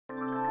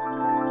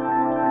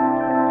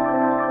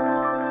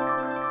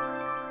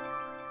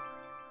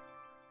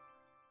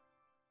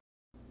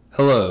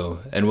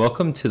Hello, and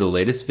welcome to the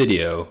latest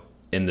video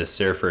in the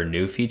Surfer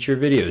New Feature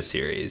video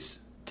series.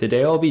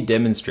 Today I'll be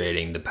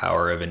demonstrating the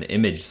power of an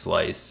image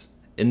slice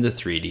in the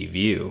 3D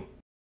view.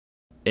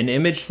 An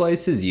image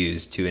slice is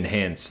used to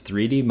enhance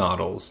 3D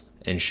models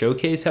and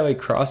showcase how a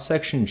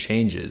cross-section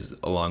changes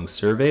along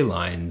survey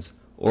lines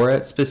or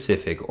at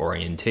specific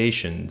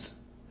orientations.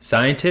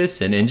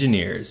 Scientists and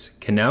engineers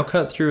can now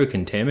cut through a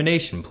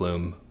contamination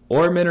plume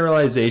or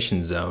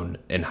mineralization zone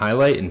and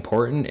highlight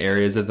important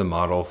areas of the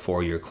model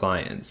for your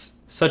clients,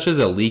 such as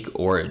a leak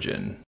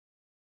origin.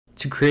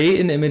 To create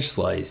an image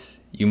slice,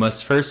 you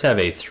must first have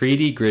a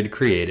 3D grid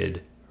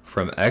created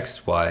from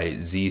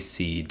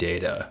XYZC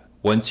data.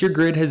 Once your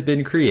grid has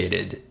been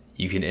created,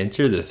 you can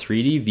enter the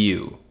 3D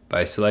view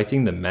by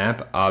selecting the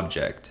map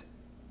object,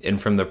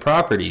 and from the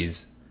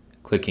properties,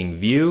 clicking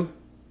View,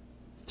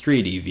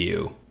 3D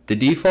View. The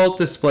default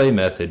display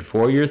method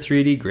for your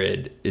 3D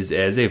grid is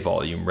as a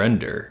volume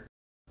render.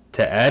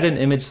 To add an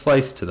image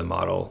slice to the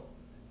model,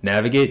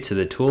 navigate to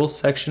the Tools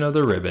section of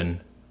the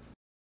ribbon,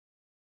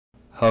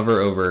 hover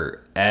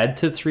over Add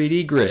to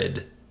 3D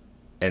Grid,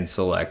 and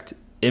select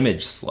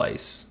Image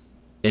Slice.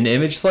 An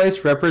image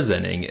slice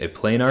representing a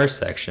planar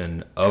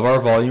section of our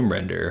volume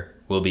render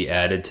will be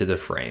added to the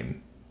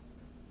frame.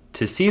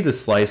 To see the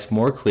slice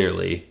more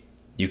clearly,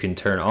 you can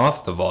turn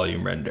off the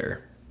volume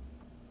render.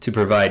 To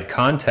provide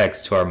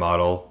context to our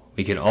model,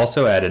 we can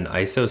also add an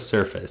ISO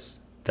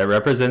surface that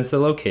represents the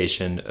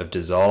location of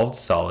dissolved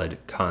solid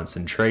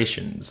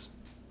concentrations.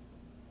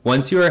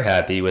 Once you are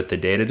happy with the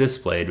data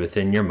displayed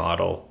within your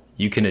model,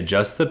 you can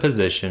adjust the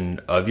position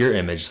of your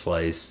image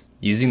slice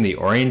using the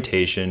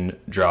Orientation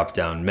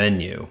drop-down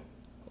menu,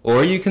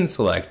 or you can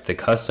select the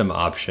Custom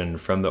option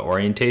from the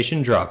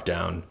Orientation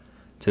drop-down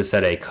to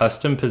set a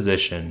custom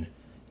position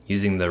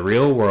using the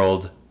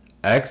real-world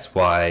X,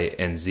 Y,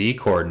 and Z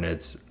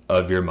coordinates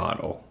of your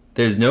model.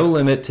 There's no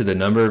limit to the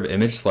number of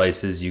image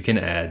slices you can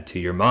add to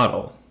your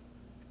model.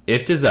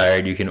 If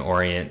desired, you can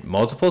orient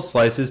multiple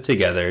slices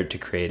together to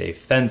create a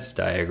fence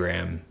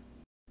diagram.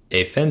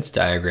 A fence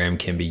diagram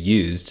can be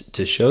used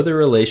to show the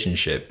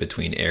relationship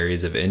between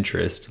areas of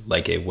interest,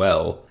 like a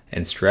well,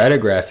 and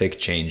stratigraphic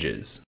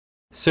changes.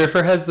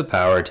 Surfer has the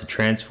power to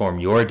transform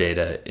your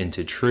data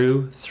into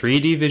true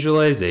 3D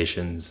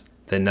visualizations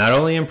that not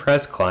only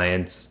impress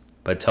clients,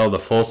 but tell the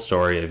full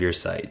story of your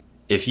site.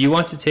 If you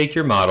want to take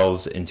your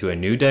models into a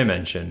new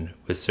dimension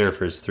with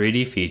Surfer's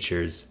 3D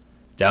features,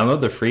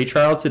 download the free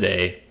trial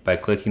today by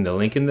clicking the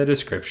link in the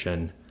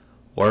description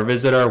or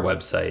visit our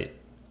website,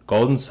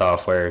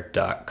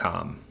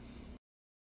 goldensoftware.com.